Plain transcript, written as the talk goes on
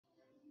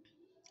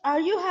Are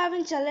you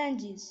having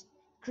challenges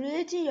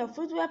creating your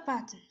footwear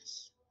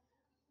patterns?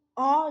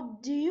 Or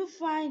do you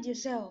find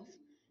yourself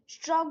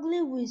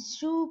struggling with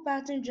shoe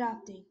pattern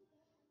drafting?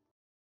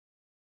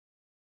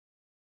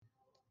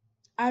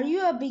 Are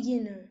you a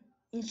beginner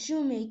in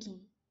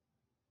shoemaking?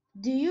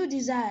 Do you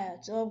desire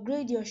to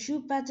upgrade your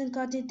shoe pattern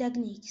cutting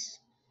techniques?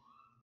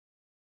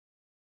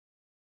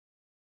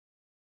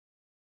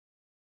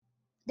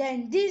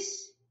 Then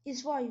this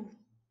is for you.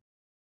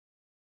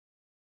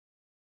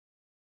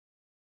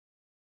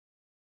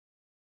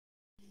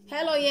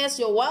 Hello, yes,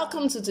 you're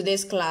welcome to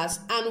today's class,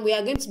 and we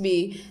are going to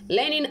be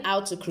learning how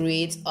to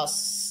create a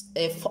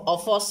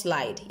first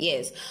slide.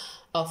 Yes,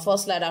 a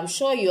first slide. I'm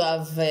sure you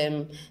have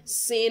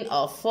seen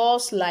a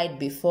first slide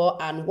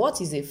before, and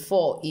what is a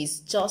four is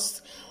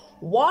just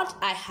what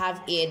I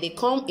have here. They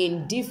come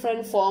in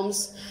different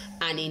forms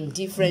and in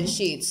different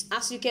shades.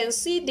 As you can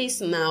see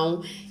this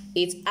now,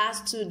 it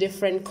has two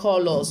different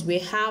colors. We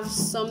have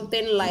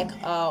something like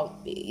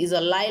is a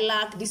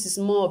lilac. This is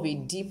more of a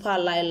deeper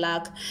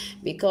lilac,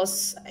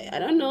 because I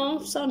don't know,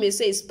 some may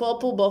say it's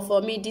purple, but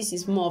for me this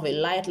is more of a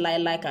light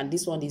lilac, and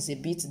this one is a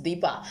bit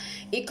deeper.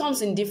 It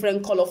comes in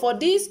different color. For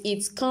this,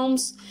 it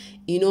comes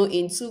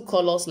in two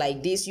colors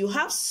like this. You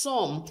have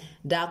some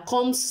that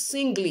comes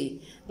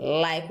singly,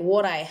 like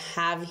what I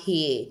have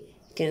here.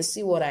 You can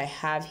see what I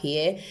have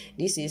here.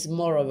 This is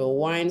more of a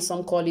wine.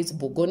 Some call it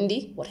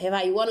burgundy,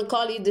 whatever you want to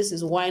call it. This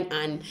is wine,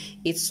 and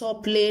it's so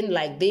plain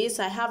like this.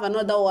 I have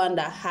another one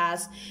that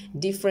has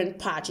different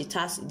patch. It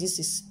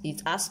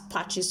has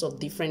patches of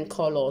different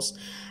colors,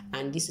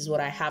 and this is what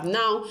I have.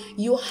 Now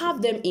you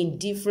have them in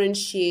different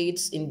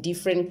shades, in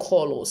different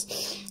colors.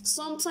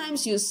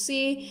 Sometimes you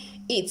see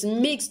it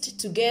mixed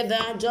together,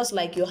 just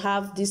like you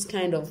have this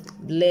kind of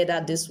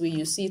leather this way.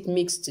 You see it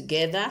mixed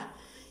together.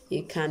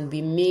 It can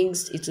be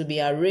mixed. It will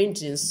be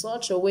arranged in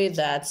such a way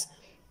that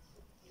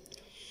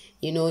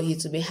it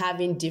will be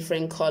having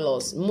different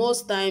colors.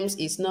 Most times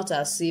it's not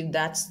as if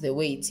that's the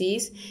way it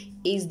is.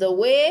 It's the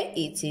way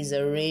it is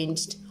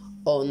arranged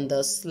on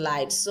the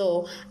slide.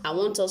 So I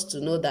want us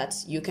to know that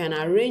you can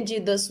arrange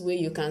it this way.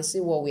 You can see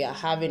what we are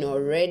having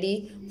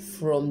already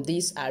from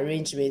this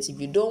arrangement.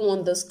 If you don't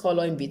want this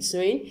color in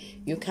between,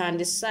 you can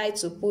decide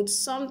to put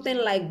something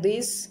like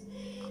this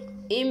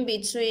in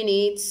between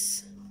it,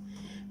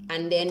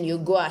 and then you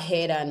go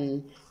ahead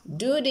and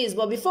do this.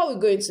 But before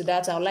we go into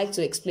that, I would like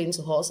to explain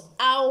to us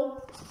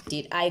how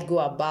did I go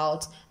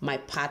about my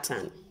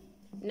pattern.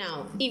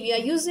 Now, if you are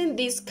using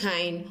this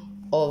kind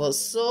of a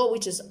sole,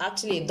 which is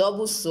actually a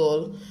double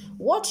sole,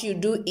 what you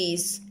do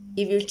is,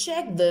 if you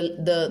check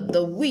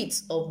the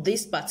width of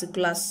this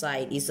particular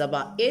side is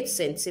about 8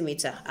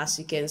 centimeters. As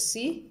you can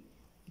see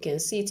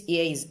it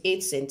here is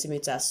 8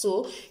 centimeters.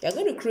 So you're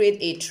going to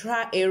create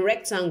a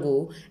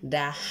rectangle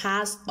that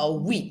has a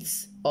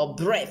width or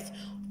breadth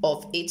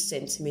of 8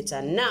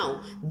 centimeters.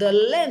 Now the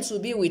length will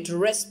be with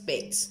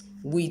respect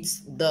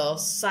with the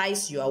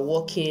size you are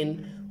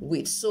working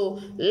with. So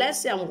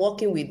let's say I'm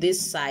working with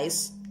this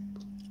size.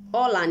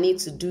 All I need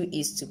to do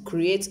is to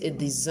create a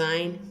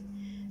design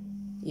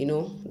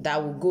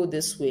that will go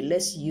this way.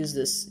 Let's use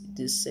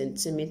this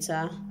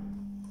centimeter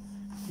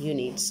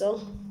unit. So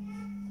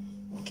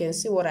you can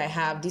see what I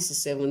have. This is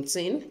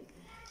 17.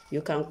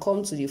 You can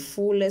come to the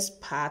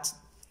fullest part,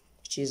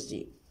 which is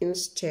the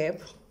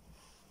instep.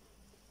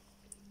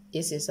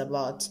 This is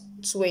about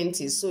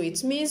 20. So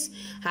it means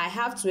I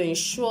have to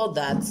ensure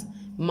that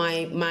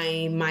my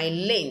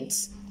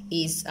length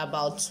is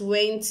about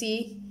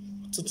 20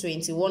 to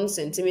 21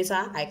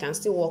 centimeter. I can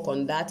still work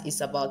on that. It's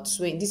about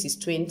 20. This is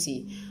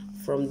 20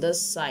 from this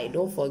side.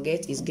 Don't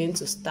forget, it's going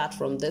to start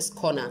from this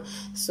corner.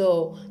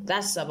 So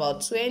that's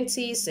about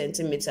 20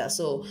 centimeters.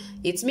 So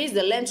it means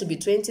the length will be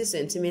 20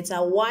 centimeters,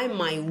 while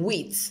my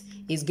width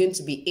is going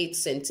to be 8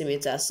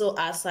 centimeters. So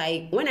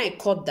when I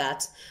cut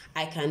that,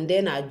 I can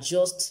then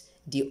adjust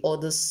the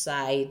other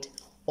side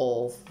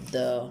of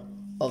the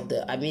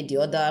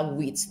other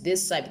width,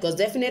 this side, because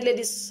definitely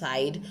this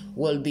side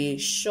will be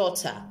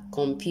shorter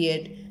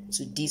compared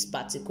to this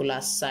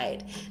particular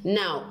side.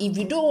 Now, if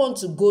you don't want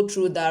to go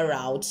through that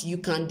route, you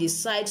can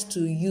decide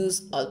to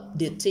use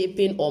the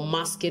taping or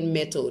masking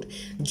method.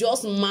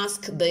 Just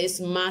mask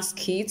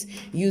it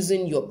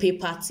using your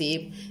paper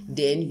tape.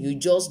 Then you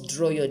just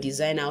draw your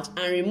design out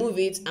and remove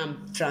it and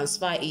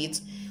transfer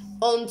it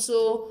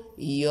onto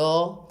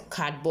your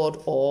cardboard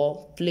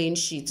or plain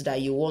sheet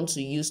that you want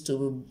to use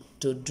to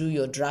do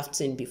your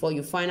drafting before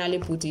you finally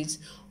put it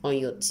on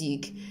your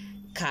thick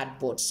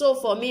cardboard. So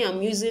for me,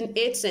 I'm using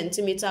 8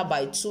 centimeter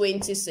by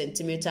 20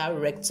 centimeter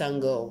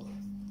rectangle.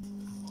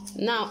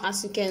 Now,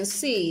 as you can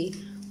see,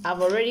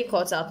 I've already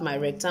cut out my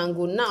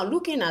rectangle. Now,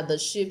 looking at the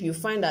shape, you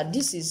find that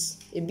this is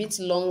a bit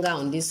longer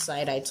on this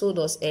side. I told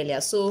us earlier.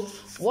 So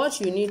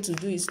what you need to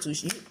do is to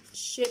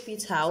shape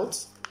it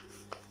out.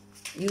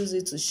 Use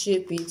it to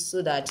shape it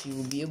so that you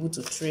will be able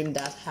to trim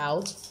that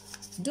out.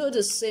 Do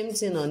the same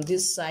thing on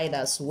this side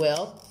as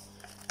well.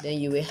 Then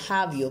you will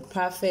have your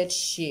perfect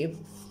shape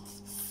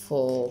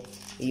for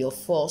your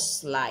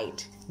first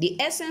slide. The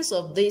essence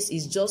of this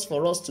is just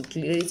for us to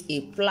create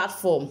a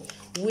platform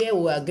where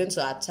we are going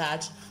to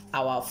attach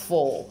our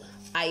fall.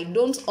 I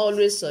don't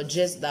always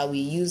suggest that we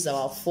use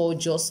our fall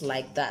just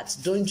like that.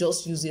 Don't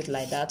just use it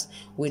like that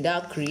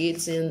without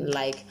creating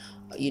like,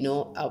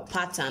 a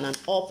pattern, an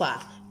upper,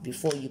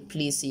 before you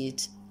place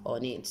it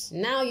on it.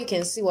 Now you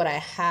can see what I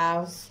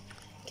have.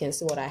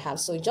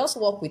 So just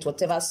work with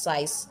whatever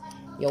size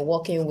you're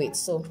working with.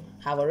 So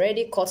I've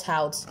already cut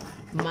out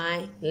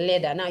my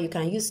leather. Now you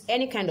can use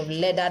any kind of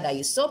leather that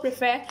you so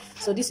prefer.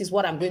 So this is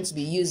what I'm going to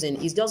be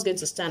using. It's just going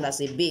to stand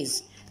as a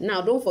base.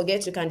 Now don't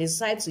forget, you can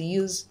decide to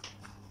use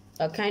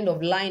a kind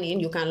of lining.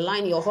 You can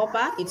line your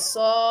hopper. It's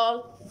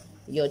all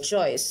your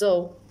choice.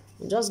 So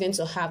I'm just going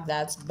to have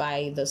that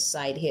by the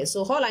side here.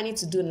 So all I need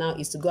to do now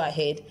is to go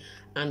ahead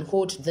and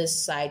hold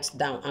this side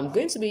down. I'm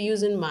going to be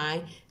using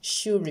my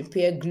shoe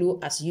repair glue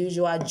as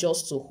usual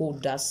just to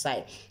hold that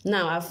side.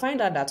 Now I find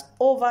out that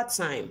over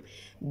time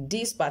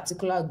this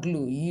particular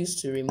glue used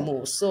to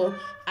remove. So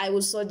I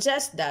would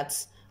suggest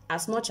that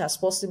as much as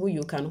possible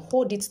you can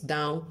hold it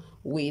down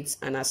with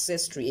an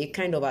accessory, a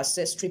kind of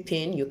accessory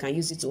pin. You can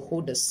use it to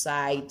hold the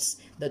sides,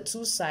 the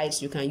two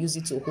sides. You can use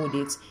it to hold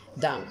it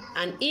down.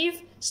 And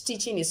if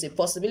stitching is a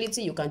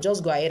possibility, you can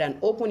just go ahead and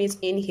open it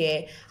in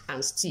here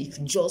and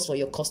stitch just for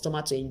your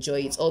customer to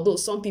enjoy it. Although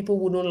some people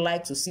wouldn't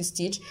like to see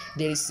stitch,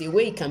 there is a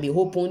way it can be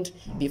opened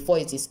before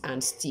it is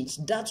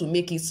unstitched. That will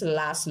make it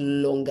last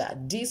longer.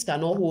 This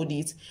cannot hold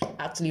it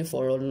actually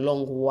for a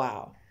long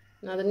while.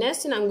 Now the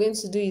next thing I'm going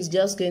to do is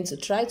just going to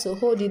try to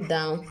hold it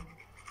down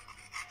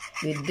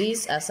with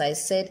this. As I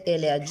said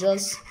earlier,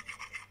 just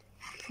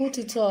put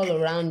it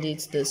all around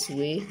it this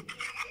way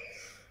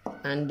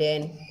and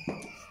then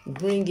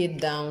bring it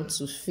down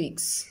to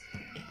fix.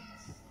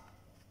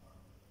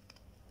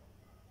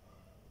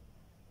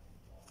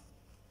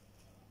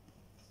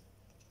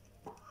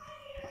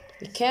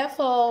 Be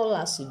careful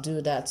as you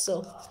do that.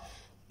 So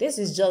this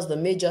is just the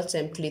major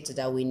template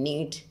that we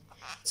need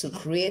to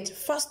create.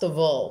 First of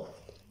all,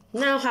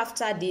 now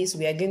after this,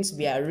 we are going to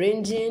be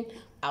arranging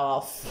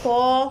our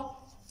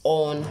fall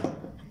on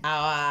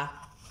our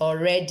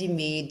already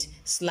made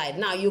slide.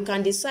 Now you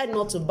can decide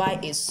not to buy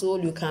a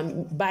sole. You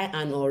can buy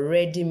an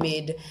already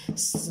made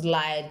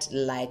slide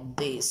like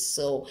this.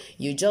 So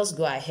you just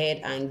go ahead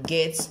and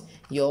get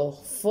your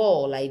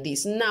fall like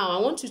this. Now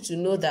I want you to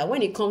know that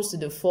when it comes to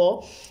the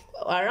fall,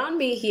 around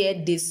me here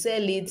they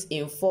sell it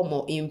in form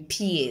or in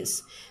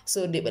pairs.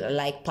 So they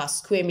like per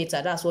square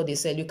meter, that's what they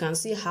sell. You can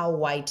see how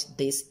wide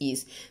this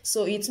is.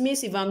 So it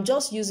means if I'm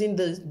just using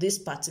this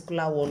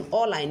particular one,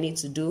 all I need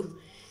to do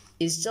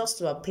is just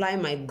to apply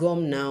my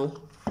gum now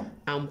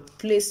and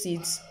place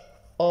it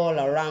all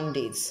around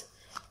it,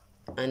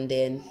 and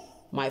then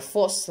my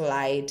first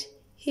slide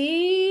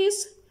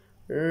is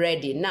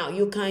ready. Now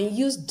you can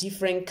use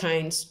different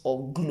kinds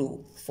of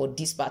glue for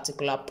this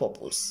particular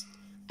purpose.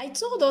 I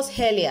told us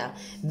earlier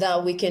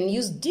that we can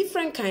use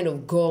different kind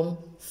of gum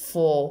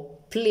for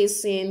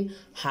placing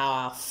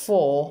our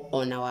fall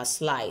on our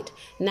slide.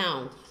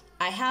 Now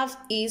I have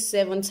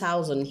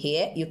E7000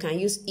 here. You can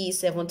use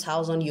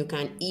E7000. You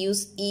can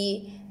use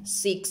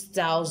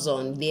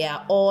E6000. They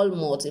are all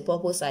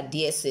multi-purpose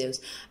adhesives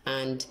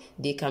and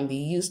they can be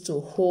used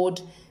to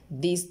hold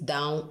this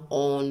down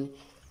on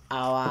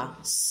our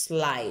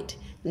slide.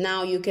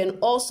 Now you can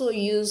also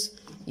use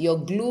your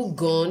glue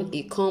gun.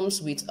 It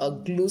comes with a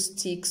glue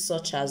stick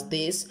such as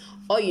this.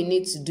 All you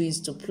need to do is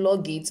to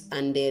plug it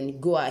and then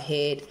go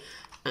ahead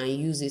and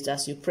use it.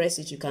 As you press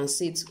it, you can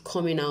see it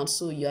coming out.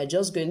 So you are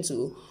just going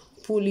to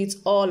pull it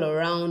all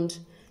around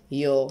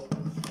your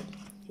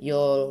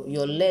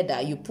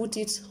leather. You put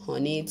it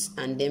on it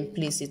and then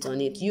place it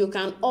on it. You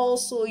can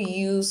also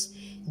use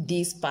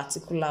this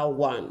particular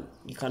one.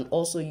 You can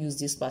also use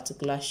this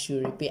particular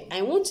shoe repair.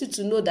 I want you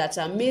to know that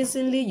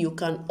amazingly you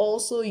can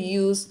also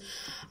use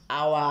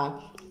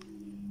our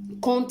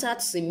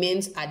contact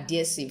cement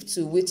adhesive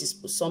too, which is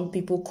some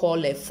people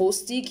call a faux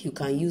stick. You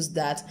can use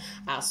that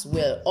as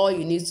well. All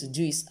you need to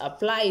do is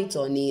apply it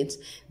on it,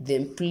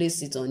 then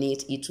place it on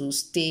it. It will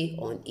stay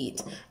on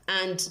it.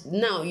 And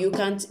now you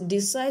can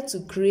decide to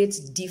create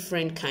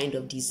different kind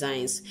of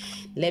designs.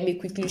 Let me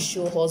quickly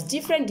show us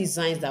different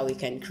designs that we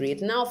can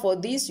create. Now for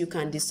this, you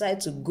can decide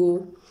to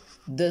go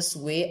this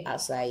way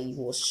as I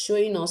was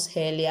showing us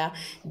earlier.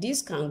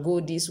 This can go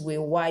this way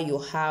while you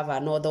have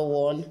another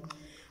one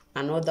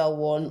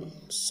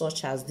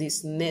such as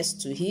this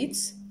next to it.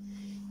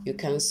 You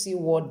can see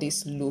what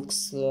this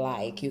looks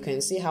like. You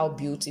can see how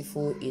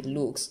beautiful it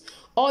looks.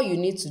 All you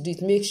need to do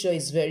is make sure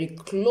it's very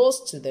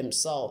close to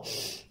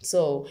themselves.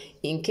 So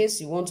in case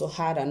you want to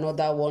add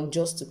another one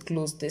just to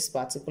close this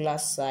particular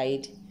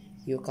side,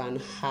 you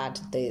can add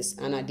this.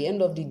 And at the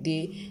end of the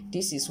day,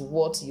 this is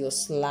what your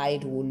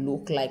slide will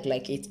look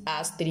like it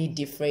has 3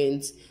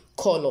 different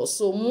colors.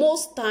 So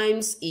most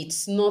times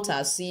it's not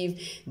as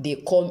if they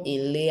come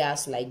in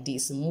layers like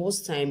this.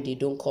 Most time they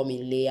don't come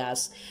in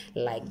layers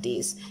like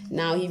this.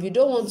 Now if you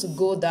don't want to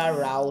go that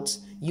route,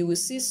 you will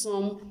see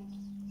some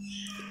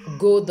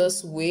go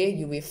this way.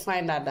 You will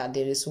find out that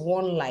there is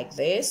one like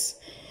this.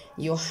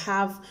 you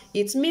have,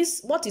 it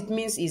means, what it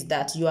means is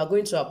that you are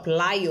going to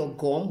apply your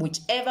gum,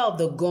 whichever of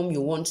the gum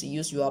you want to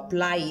use, you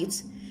apply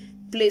it,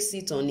 place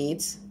it on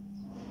it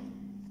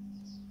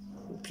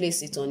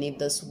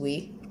this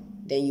way,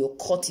 then you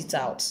cut it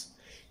out.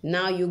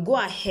 Now you go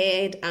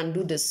ahead and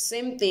do the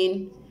same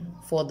thing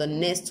for the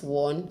next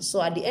one.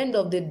 So at the end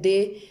of the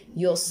day,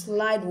 your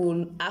slide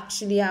will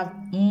actually have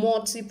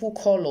multiple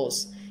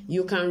colors.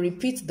 You can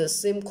repeat the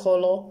same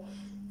color.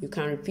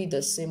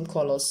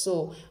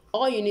 So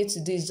all you need to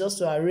do is just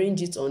to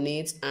arrange it on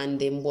it, and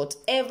then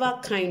whatever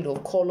kind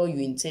of color you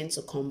intend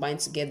to combine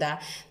together,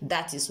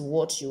 that is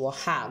what you will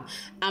have.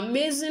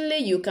 Amazingly,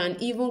 you can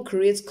even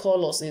create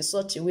colors in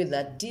such a way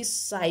that this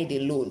side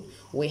alone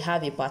will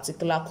have a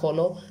particular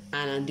color,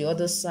 and on the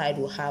other side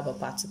will have a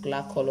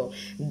particular color.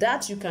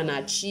 That you can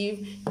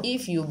achieve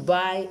if you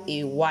buy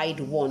a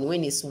wide one.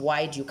 When it's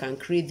wide, you can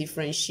create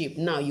different shape.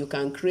 Now you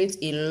can create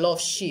a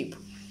love shape.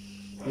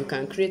 You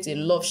can create a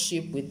love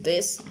shape with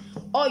this.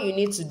 All you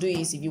need to do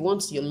is, if you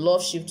want your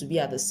love shape to be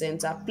at the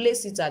center,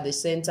 place it at the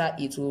center.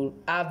 It will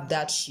have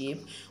that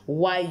shape,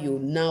 while you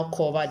now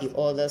cover the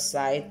other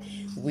side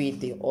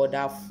with the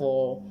other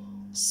 4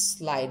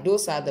 slides.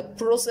 Those are the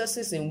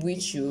processes in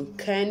which you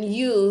can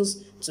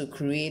use to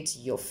create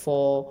your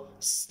 4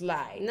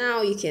 slides.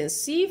 Now you can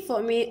see,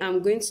 for me,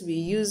 I'm going to be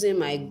using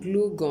my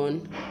glue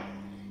gun.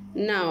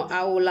 Now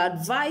I will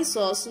advise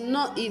us,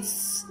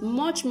 it's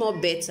much more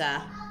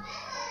better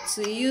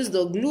to use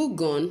the glue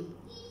gun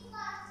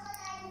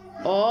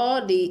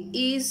or the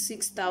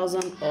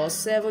E6000 or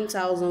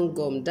 7000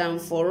 gum than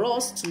for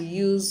us to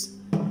use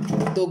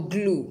the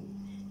glue.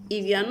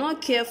 If you are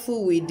not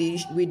careful with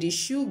the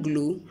shoe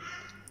glue,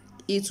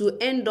 it will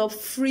end up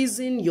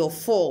freezing your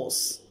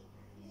falls.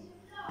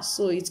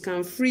 So it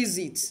can freeze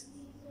it,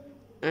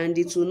 and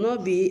it will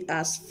not be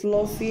as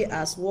fluffy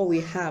as what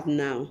we have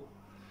now.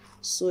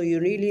 So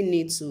you really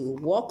need to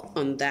work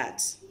on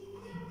that.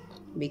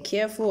 Be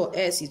careful, or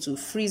else it will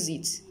freeze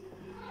it.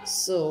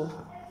 So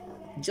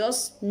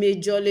just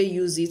majorly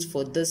use it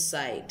for this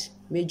side.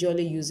 Don't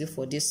use it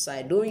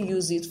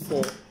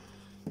for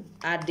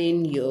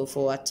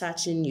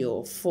attaching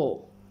your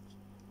 4.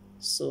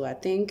 So I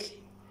think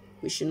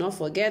we should not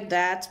forget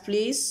that,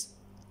 please.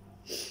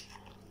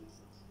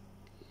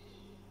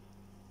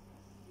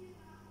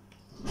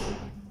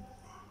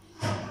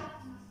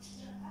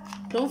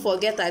 Don't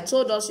forget, I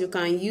told us you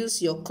can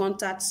use your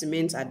contact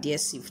cement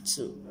adhesive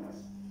too.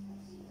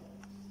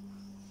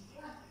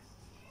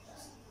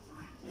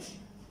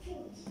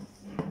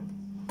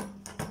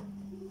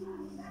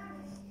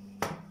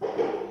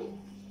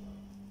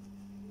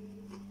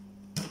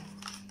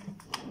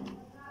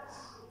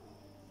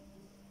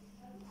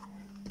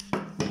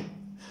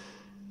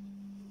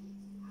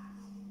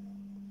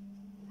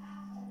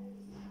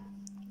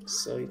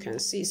 So you can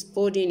see it's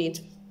holding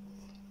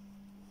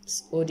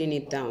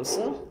it down.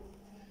 So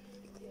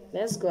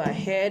let's go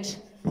ahead.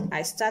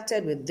 I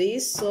started with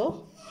this,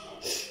 so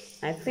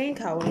I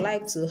think I would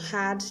like to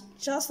add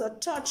just a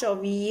touch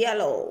of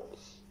yellow.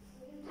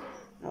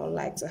 And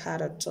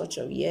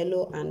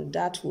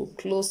that will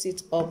close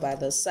it up by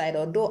the side.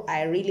 Although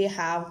I really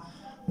have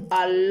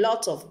a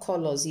lot of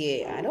colors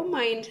here, I don't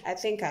mind. I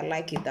think I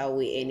like it that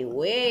way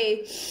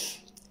anyway.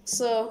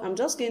 So I'm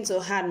just going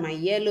to add my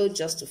yellow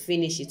just to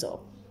finish it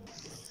up.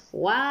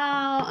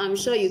 Wow, I'm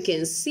sure you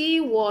can see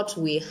what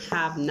we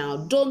have now.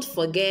 Don't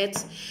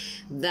forget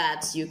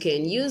that you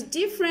can use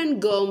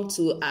different gum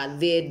to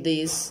adhere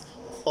this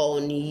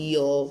on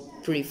your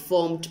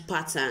preformed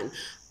pattern.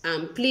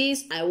 And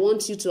please, I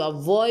want you to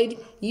avoid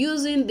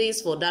using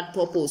this for that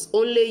purpose.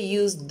 Only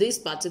use this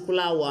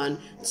particular one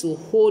to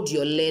hold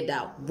your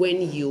leather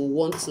when you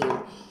want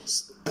to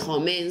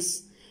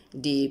commence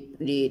the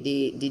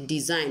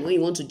design. When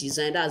you want to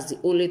design, that's the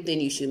only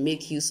thing you should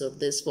make use of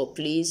this for.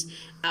 Please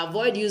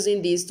avoid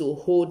using this to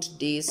hold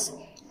this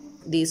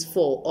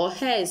for, or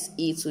else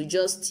it will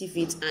just stiff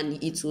it,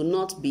 and it will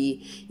not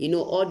be,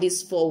 all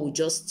this four will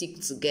just stick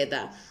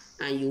together,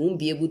 and you won't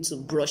be able to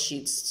brush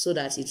it so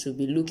that it will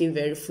be looking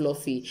very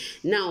fluffy.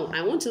 Now,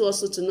 I want you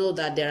also to know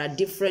that there are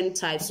different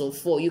types of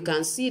four. You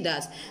can see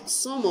that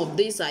some of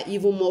these are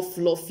even more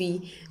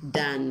fluffy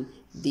than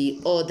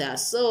the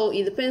others. So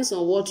it depends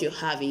on what you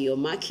have in your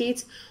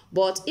market.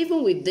 But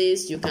even with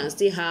this, you can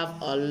still have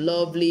a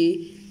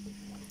lovely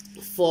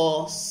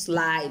for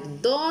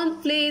slide.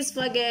 Don't please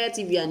forget,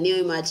 if you are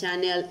new in my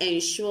channel,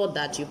 ensure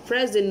that you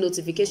press the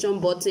notification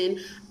button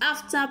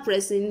after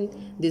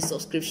pressing the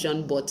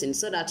subscription button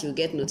so that you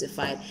get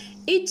notified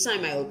each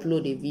time I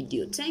upload a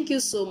video. Thank you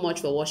so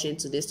much for watching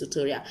today's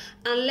tutorial,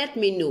 and let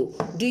me know,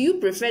 do you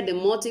prefer the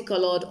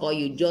multicolored or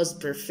you just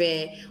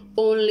prefer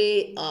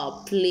only a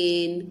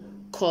plain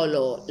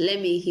color?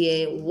 Let me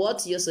hear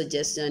what your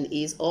suggestion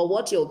is or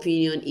what your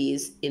opinion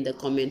is in the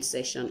comment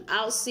section.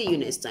 I'll see you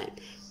next time.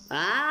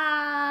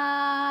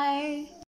 Bye.